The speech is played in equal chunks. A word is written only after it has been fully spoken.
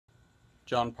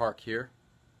John Park here.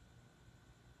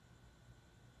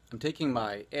 I'm taking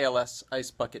my ALS Ice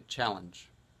Bucket Challenge.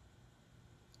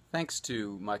 Thanks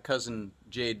to my cousin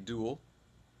Jade Duell,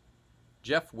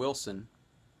 Jeff Wilson,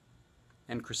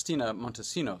 and Christina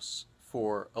Montesinos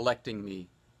for electing me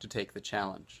to take the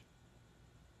challenge.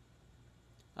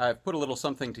 I've put a little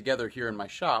something together here in my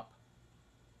shop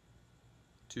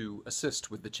to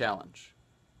assist with the challenge.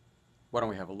 Why don't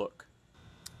we have a look?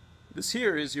 This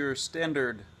here is your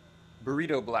standard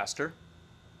burrito blaster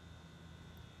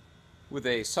with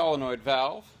a solenoid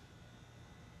valve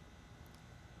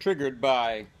triggered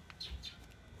by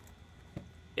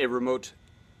a remote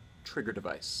trigger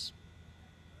device.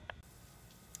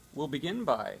 We'll begin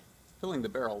by filling the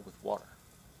barrel with water,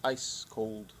 ice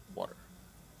cold water.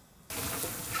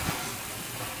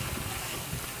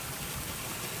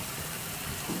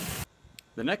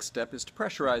 The next step is to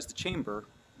pressurize the chamber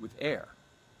with air.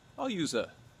 I'll use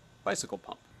a bicycle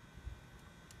pump.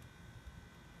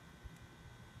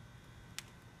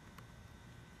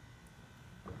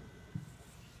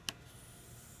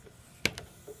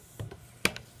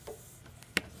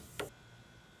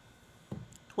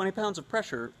 "20 pounds of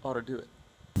pressure ought to do it."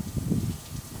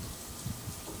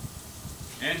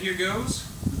 And here goes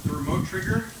with the remote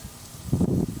trigger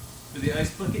for the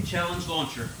Ice Bucket Challenge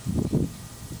launcher.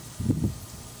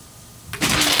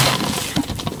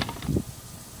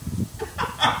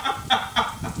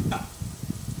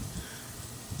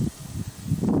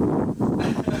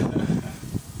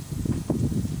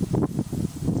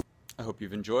 I hope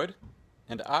you've enjoyed,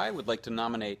 and I would like to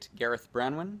nominate Gareth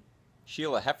Branwen,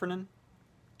 Sheila Heffernan,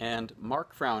 and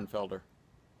Mark Frauenfelder.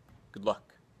 Good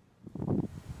luck.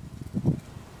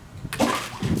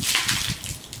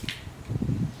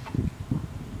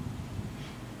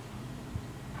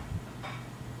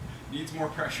 Needs more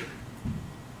pressure.